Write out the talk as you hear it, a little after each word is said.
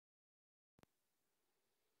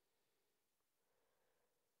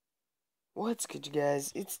What's good, you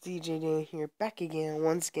guys? It's DJ Dan here, back again,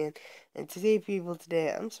 once again. And today,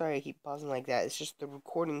 I'm sorry I keep pausing like that. It's just the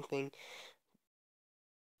recording thing.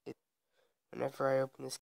 Whenever I open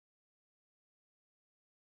this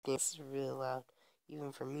game, it's really loud,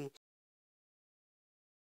 even for me. In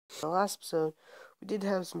the last episode, we did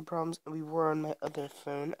have some problems, and we were on my other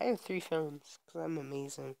phone. I have 3 phones, because I'm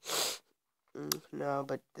amazing. No,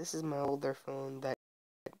 but this is my older phone that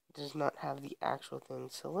does not have the actual thing.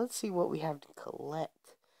 So let's see what we have to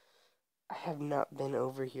collect. I have not been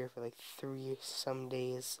over here for like 3 some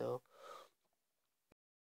days, so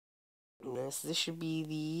this should be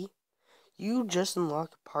the you just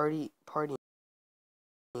unlock party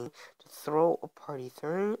to throw a party.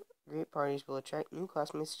 Throwing great parties will attract new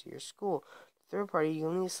classmates to your school. To throw a party,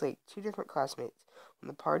 you'll need to select 2 different classmates. When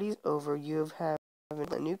the party's over, you have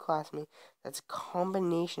a new classmate that's a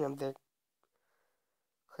combination of their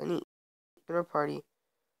clinique. Throw a party.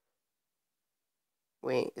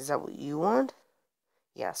 Wait, is that what you want?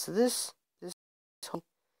 Yeah, so this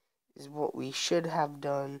is what we should have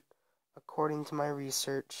done according to my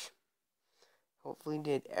research. Hopefully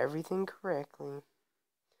did everything correctly.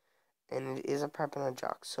 And it is a prep and a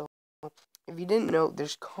jock. So if you didn't know,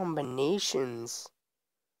 there's combinations.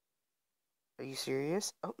 Are you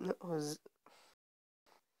serious? Oh no,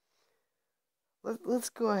 let's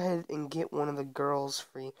go ahead and get one of the girls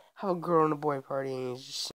free. Have a girl and a boy party, and it's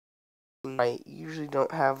just I usually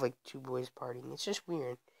don't have like 2 boys partying. It's just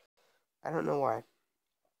weird. I don't know why.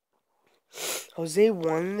 Jose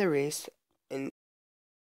won the race and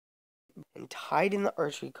tied in the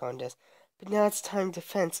archery contest, but now it's time to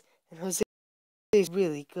fence, and Jose is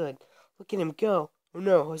really good. Look at him go. Oh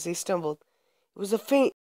no, Jose stumbled. It was a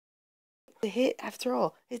feint. A hit after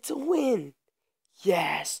all. It's a win.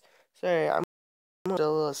 Yes. Sorry, I'm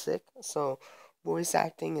still a little sick, so voice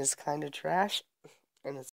acting is kind of trash,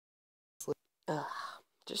 and it's uh,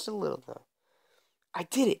 just a little though. I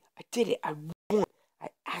did it. I did it. I won. I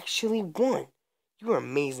actually won. You are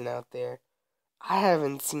amazing out there. I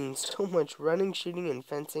haven't seen so much running, shooting, and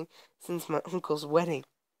fencing since my uncle's wedding.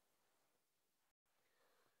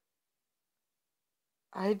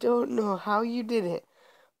 I don't know how you did it,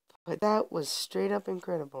 but that was straight up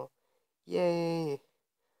incredible. Yay.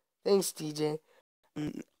 Thanks, DJ.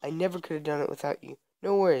 I never could have done it without you.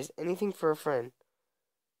 No worries. Anything for a friend.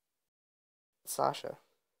 Sasha.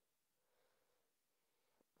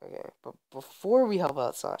 Okay, but before we help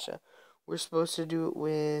out Sasha, we're supposed to do it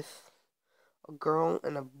with a girl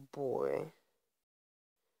and a boy.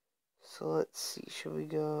 So let's see. Should we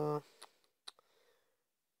go...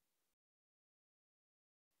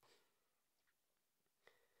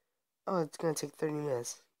 Oh, it's going to take 30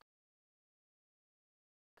 minutes.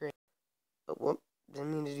 Great. Oh, whoop.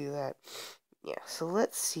 Didn't mean to do that. Yeah, so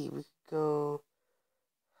let's see. We could go...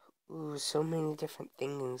 Ooh, so many different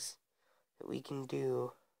things that we can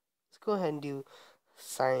do. Let's go ahead and do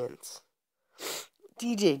science.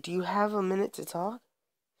 DJ, do you have a minute to talk?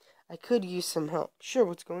 I could use some help. Sure,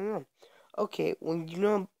 what's going on? Okay, well, you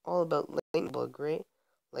know all about lightning bug, right?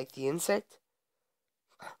 Like the insect?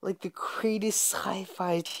 Like the greatest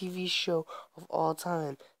sci-fi TV show of all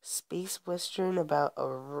time. Space western about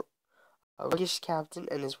a roguish captain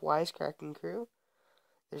and his wisecracking crew.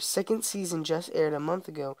 Their 2nd season just aired a month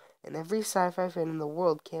ago, and every sci-fi fan in the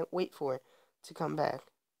world can't wait for it to come back.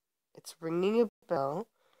 It's ringing a bell.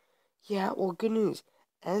 Yeah, well, good news.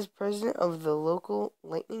 As president of the local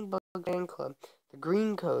Lightning Bug Fan Club, the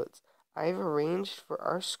Green Codes, I've arranged for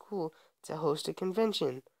our school to host a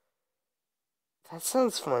convention. That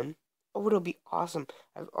sounds fun. Oh, it'll be awesome.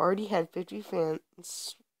 I've already had 50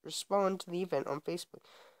 fans respond to the event on Facebook.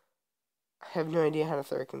 I have no idea how to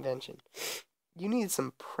throw a convention. You need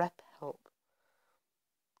some prep help.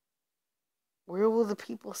 Where will the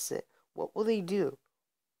people sit? What will they do?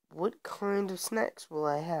 What kind of snacks will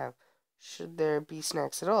I have? Should there be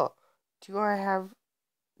snacks at all? Do I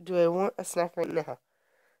want a snack right now?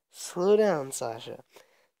 Slow down, Sasha.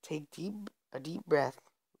 Take a deep breath.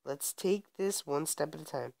 Let's take this one step at a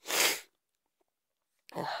time.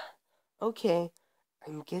 Okay,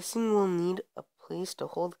 I'm guessing we'll need a place to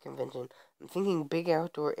hold the convention. I'm thinking big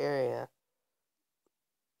outdoor area.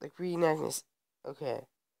 Like reenactments. Okay.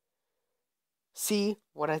 See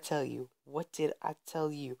what I tell you. What did I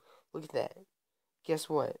tell you? Look at that. Guess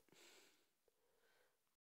what?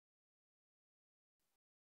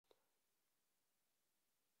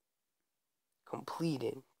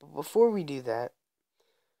 Completed. But before we do that,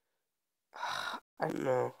 I don't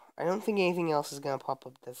know. I don't think anything else is gonna pop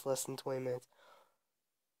up that's less than 20 minutes.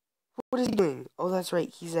 What is he doing? Oh, that's right.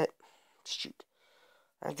 He's at... Shoot.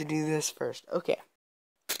 I have to do this first. Okay.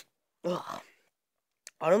 Ugh.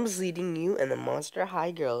 Autumn's leading you and the Monster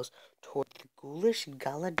High girls toward the ghoulish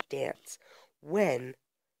gala dance when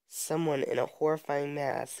someone in a horrifying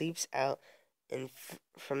mask leaps out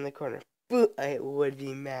from the corner. Boo! It would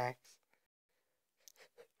be Max.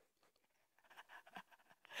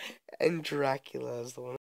 And Dracula is the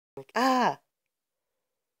one like, ah!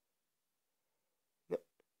 No.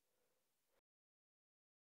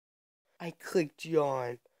 I clicked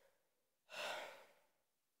yawn.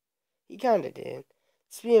 He kinda did.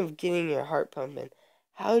 Speaking of getting your heart pumping,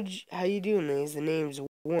 how you doing, ladies? The name's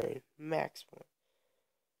Warren. Max Warren.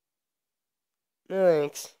 No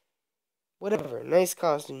thanks. Whatever. Nice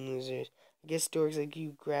costume, losers. I guess dorks like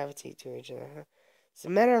you gravitate to each other, huh? As a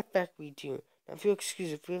matter of fact, we do. Now, if you'll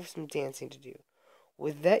excuse if we have some dancing to do.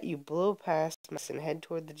 With that, you blow past Max and head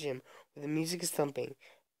toward the gym, where the music is thumping.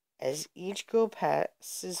 As each girl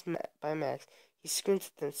passes by Max, he squints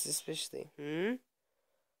at them suspiciously. We're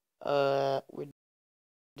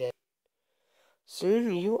dead.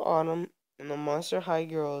 Soon, you, Autumn, and the Monster High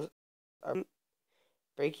girls are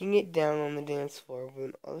breaking it down on the dance floor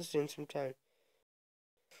when all the students from town.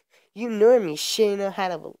 You normies sure know how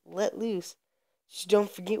to let loose. Just don't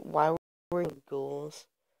forget why we're goals.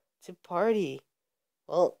 To party.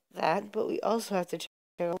 Well, but we also have to check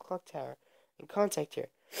out the clock tower and contact her.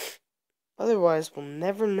 Otherwise, we'll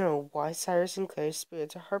never know why Cyrus and Claire's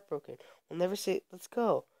spirits are heartbroken. We'll never say, let's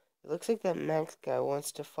go. It looks like that Max guy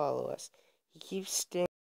wants to follow us. He keeps staring.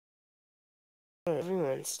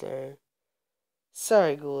 Everyone's staring.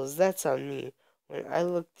 Sorry, ghouls, that's on me. When I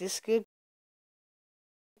look this good,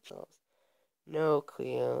 no,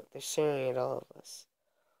 Cleo, they're staring at all of us.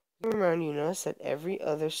 Looking around, you notice that every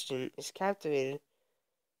other student is captivated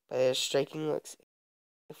by their striking looks.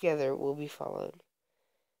 If together, we'll be followed.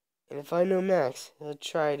 And if I know Max, he'll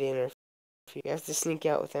try to interfere. We have to sneak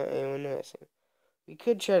out without anyone noticing. We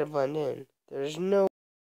could try to blend in. There's no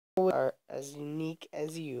way are as unique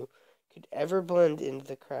as you could ever blend into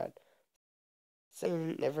the crowd. So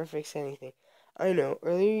never fix anything. I know.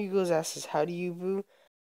 Earlier you guys asked us, how do you boo?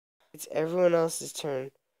 It's everyone else's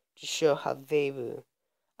turn to show how they boo.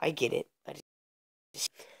 I get it.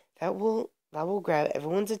 That will grab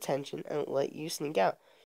everyone's attention and let you sneak out.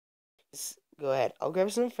 Just go ahead. I'll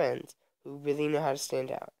grab some friends who really know how to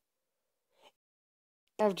stand out.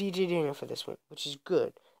 I have DJ Daniel for this one, which is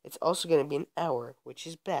good. It's also going to be an hour, which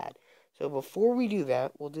is bad. So before we do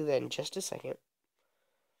that, we'll do that in just a second.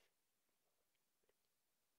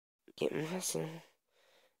 Get messing.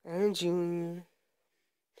 And Julian.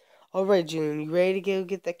 Alright, Julian, you ready to go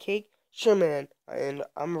get that cake? Sure, man. And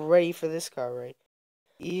I'm ready for this car ride.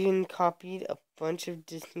 Even copied a bunch of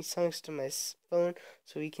Disney songs to my phone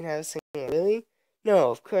so we can have a sing. Really?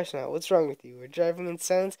 No, of course not. What's wrong with you? We're driving in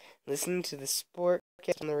silence, listening to the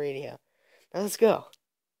sportcast on the radio. Now let's go.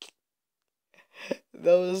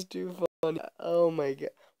 That was too funny. Oh my god.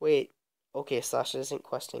 Wait. Okay, Sasha isn't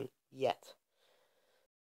questing yet.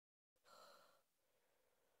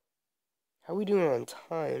 How are we doing on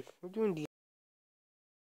time? We're doing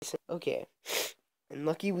decent. Okay. And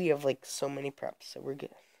lucky we have like so many preps, so we're good.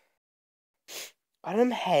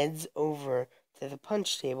 Autumn heads over to the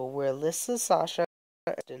punch table where Alyssa, Sasha,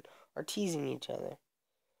 and Austin are teasing each other.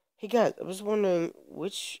 Hey guys, I was wondering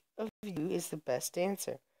which of you is the best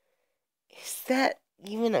dancer? Is that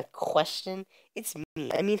even a question? It's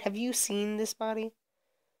me. I mean, have you seen this body?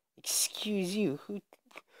 Excuse you, who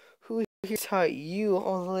here taught you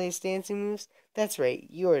all the latest dancing moves? That's right,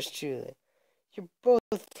 yours truly. You're both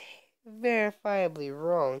verifiably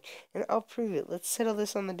wrong, and I'll prove it. Let's settle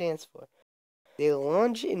this on the dance floor. They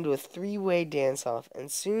launch into a three-way dance-off,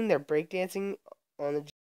 and soon they're breakdancing on the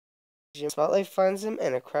gym. Spotlight finds them,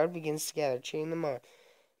 and a crowd begins to gather, cheering them on.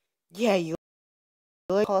 Yeah, you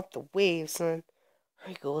like call it the wave, son.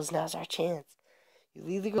 Hurry, girls, now's our chance. You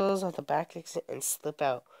leave the girls off the back exit and slip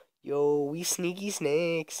out. Yo, we sneaky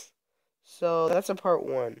snakes. So, that's a part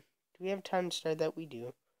one. Do we have time to start that? We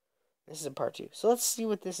do. This is a part two. So, let's see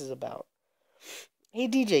what this is about. Hey,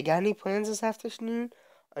 DJ, got any plans this afternoon?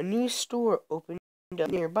 A new store opened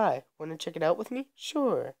up nearby. Want to check it out with me?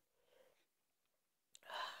 Sure.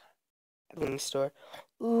 Store.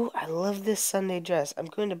 Ooh, I love this Sunday dress. I'm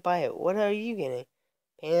going to buy it. What are you getting?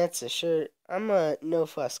 Pants, a shirt. I'm a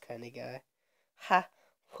no-fuss kind of guy. Ha.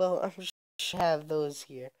 Well, I'm sure I have those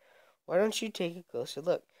here. Why don't you take a closer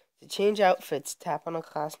look? To change outfits, tap on a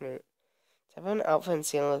classmate. Tap on an outfit and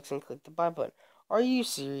see how it looks and click the buy button. Are you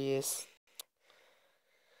serious?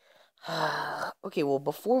 Okay, well,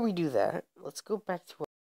 before we do that, let's go back to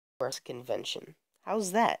our convention.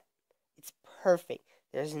 How's that? It's perfect.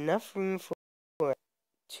 There's enough room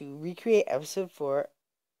to recreate episode 4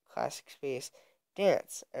 Classic Space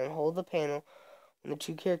Dance and hold the panel And the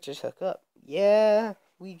two characters hook up. Yeah,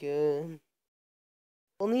 we good.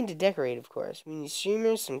 We'll need to decorate, of course. We need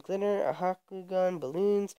streamers, some glitter, a hot glue gun,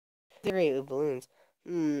 balloons. Decorate with balloons.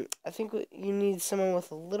 I think you need someone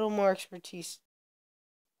with a little more expertise.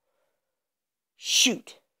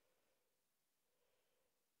 Shoot!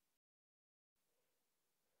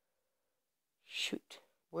 Shoot.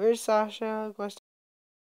 Where's Sasha?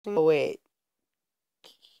 Oh, wait.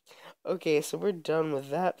 Okay, so we're done with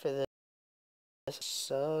that for this. This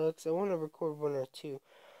sucks. I want to record one or two,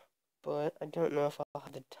 but I don't know if I'll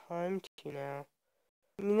have the time to now.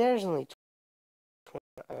 I mean, there's only 20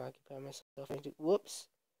 I occupy myself. Whoops.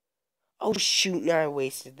 Oh, shoot. Now I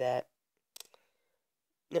wasted that.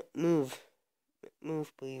 No, move.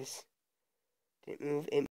 Move, please. Didn't move.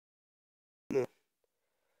 It moved.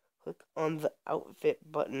 Click on the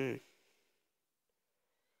outfit button.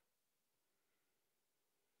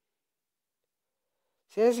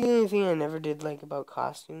 See, that's the only thing I never did like about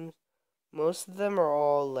costumes. Most of them are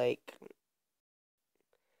all like...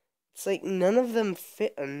 It's like none of them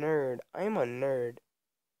fit a nerd. I'm a nerd.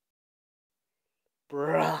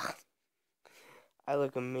 Bruh. I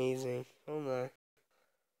look amazing. Hold on.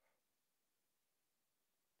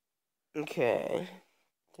 Okay.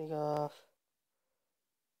 Take off.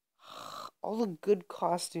 All the good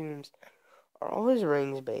costumes are always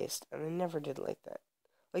rings based, and I never did like that.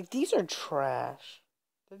 Like, these are trash.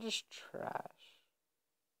 They're just trash.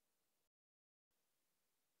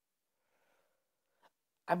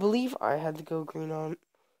 I believe I had to go green on.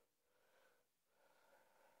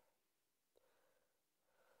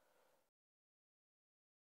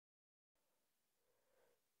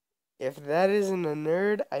 If that isn't a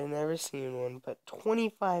nerd, I've never seen one. But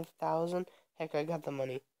 25,000? Heck, I got the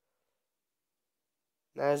money.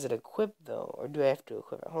 Now, is it equipped, though? Or do I have to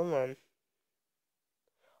equip it? Hold on.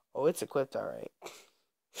 Oh, it's equipped, alright.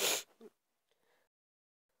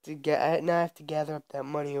 Now I have to gather up that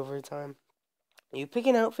money over time. You pick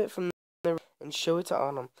an outfit from the and show it to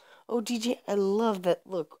Autumn. Oh, DJ, I love that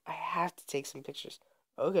look. I have to take some pictures.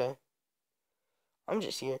 Okay. I'm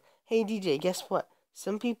just here. Hey, DJ, guess what?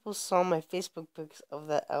 Some people saw my Facebook pics of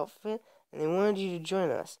that outfit, and they wanted you to join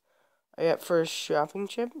us. Are you up for a shopping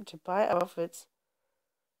trip to buy outfits?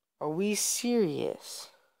 Are we serious?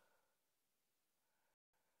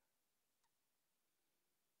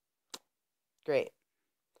 Great.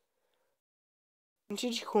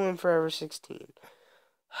 Vintage Coin Forever 16.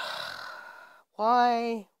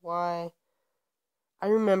 Why? I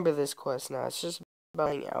remember this quest now. It's just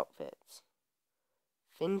buying outfits.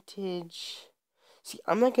 Vintage. See,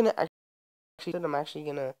 I'm not gonna I'm actually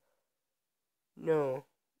gonna. No.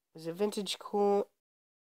 Is it vintage cool?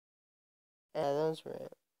 Yeah, that's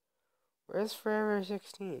right. Where's Forever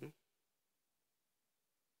 16?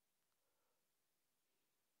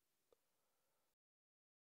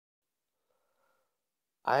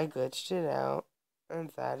 I glitched it out,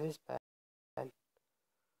 and that is bad.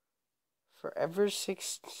 Forever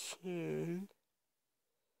 16.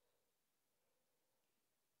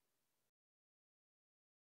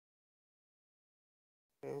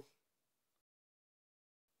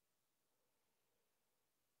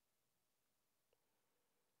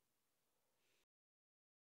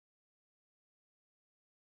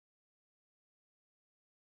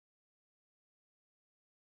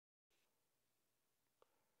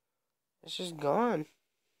 It's just gone.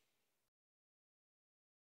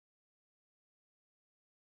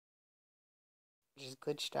 Just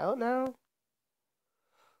glitched out now?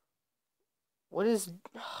 What is...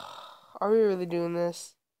 Are we really doing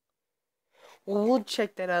this? Well, we'll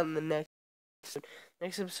check that out in the next episode.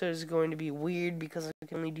 Next episode is going to be weird because I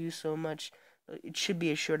can only do so much. It should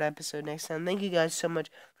be a short episode next time. Thank you guys so much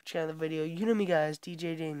for checking out the video. You know me, guys.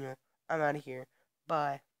 DJ Daniel. I'm out of here.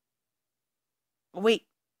 Bye. Oh, wait.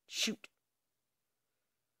 Shoot.